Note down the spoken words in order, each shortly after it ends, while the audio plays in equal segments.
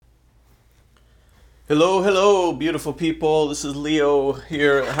Hello, hello, beautiful people. This is Leo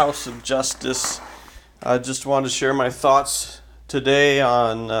here at House of Justice. I just want to share my thoughts today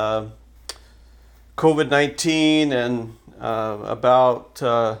on COVID-19 and about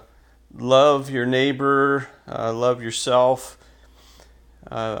love your neighbor, love yourself.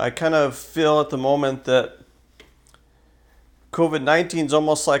 I kind of feel at the moment that COVID-19 is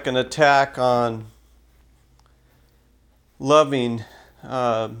almost like an attack on loving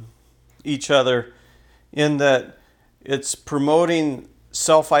each other, in that it's promoting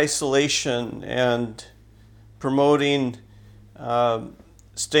self-isolation and promoting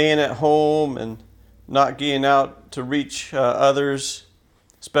staying at home and not getting out to reach others,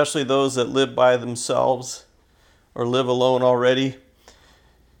 especially those that live by themselves or live alone already.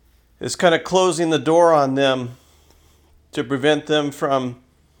 It's kind of closing the door on them to prevent them from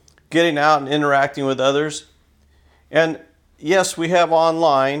getting out and interacting with others. And yes, we have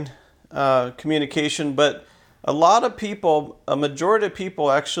online communication, but a lot of people, a majority of people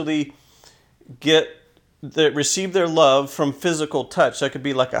actually receive their love from physical touch. That could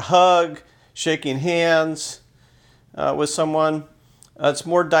be like a hug, shaking hands with someone. It's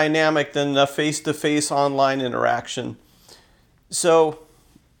more dynamic than a face-to-face online interaction. So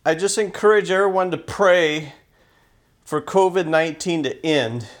I just encourage everyone to pray for COVID-19 to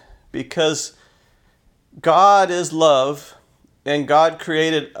end, because God is love, and God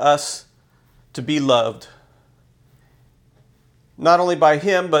created us to be loved. Not only by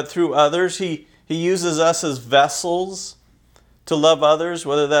Him, but through others. He uses us as vessels to love others,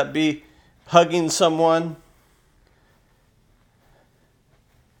 whether that be hugging someone,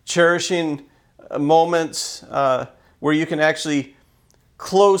 cherishing moments where you can actually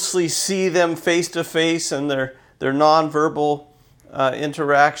closely see them face to face and their nonverbal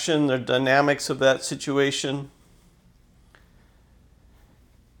interaction, their dynamics of that situation.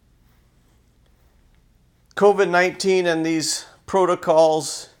 COVID-19 and these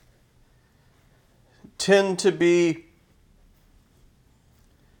protocols tend to be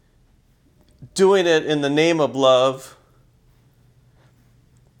doing it in the name of love,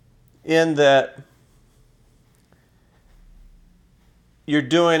 in that you're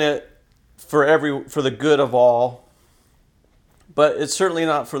doing it for the good of all, but it's certainly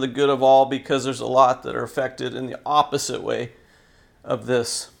not for the good of all, because there's a lot that are affected in the opposite way of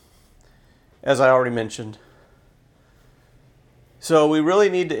this, as I already mentioned. So we really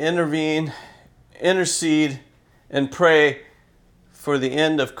need to intercede, and pray for the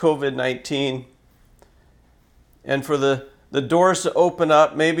end of COVID-19, and for the doors to open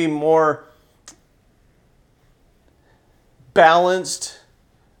up, maybe more balanced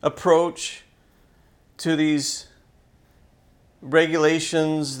approach to these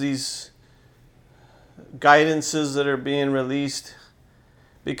regulations, these guidances that are being released,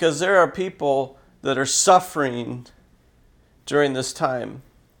 because there are people that are suffering during this time.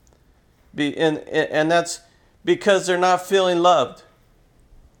 And that's because they're not feeling loved.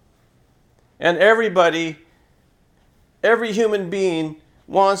 And every human being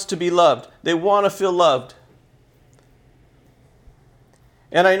wants to be loved. They want to feel loved.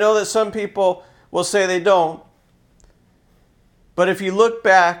 And I know that some people will say they don't. But if you look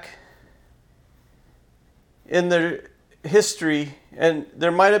back in their history, and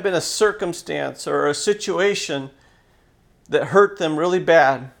there might have been a circumstance or a situation that hurt them really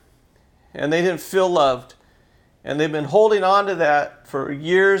bad, and they didn't feel loved, and they've been holding on to that for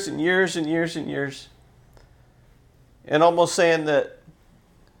years and years and years and years, and almost saying that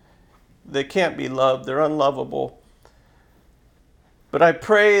they can't be loved, they're unlovable. But I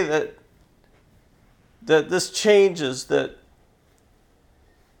pray that this changes, that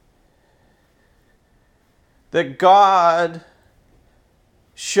God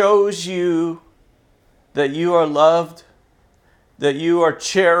shows you that you are loved, that you are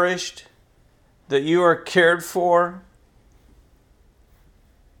cherished, that you are cared for.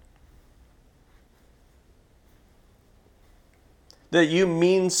 That you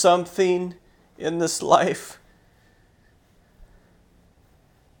mean something in this life.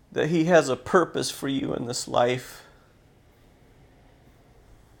 That He has a purpose for you in this life.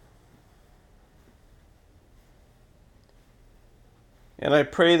 And I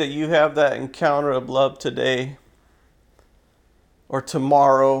pray that you have that encounter of love today, or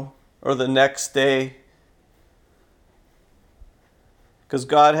tomorrow, or the next day. Because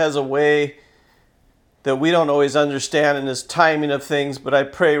God has a way that we don't always understand in His timing of things, but I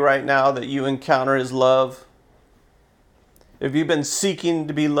pray right now that you encounter His love. If you've been seeking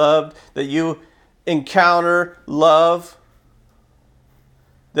to be loved, that you encounter love,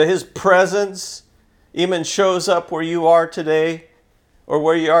 that His presence even shows up where you are today or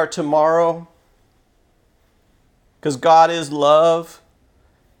where you are tomorrow. because God is love,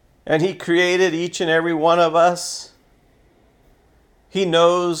 and He created each and every one of us. He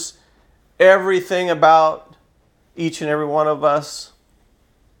knows everything about each and every one of us.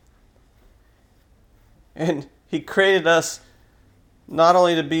 And He created us not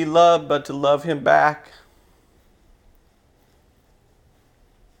only to be loved, but to love Him back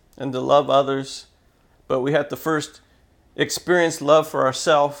and to love others. But we have to first experience love for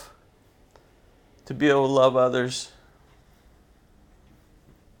ourselves to be able to love others.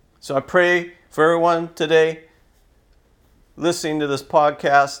 So I pray for everyone today listening to this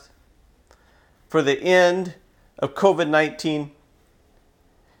podcast for the end of COVID-19,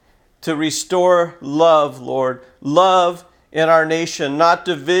 to restore love, Lord. Love in our nation, not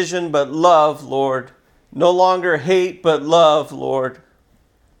division, but love, Lord. No longer hate, but love, Lord.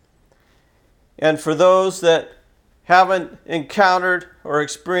 And for those that haven't encountered or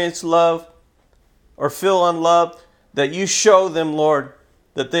experienced love or feel unloved, that you show them, Lord,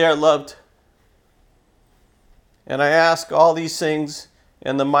 that they are loved. And I ask all these things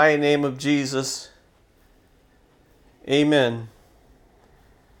in the mighty name of Jesus. Amen.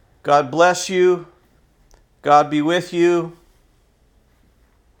 God bless you. God be with you.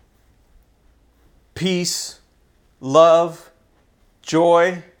 Peace, love,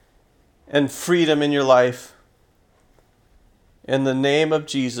 joy, and freedom in your life. In the name of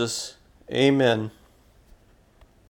Jesus, amen.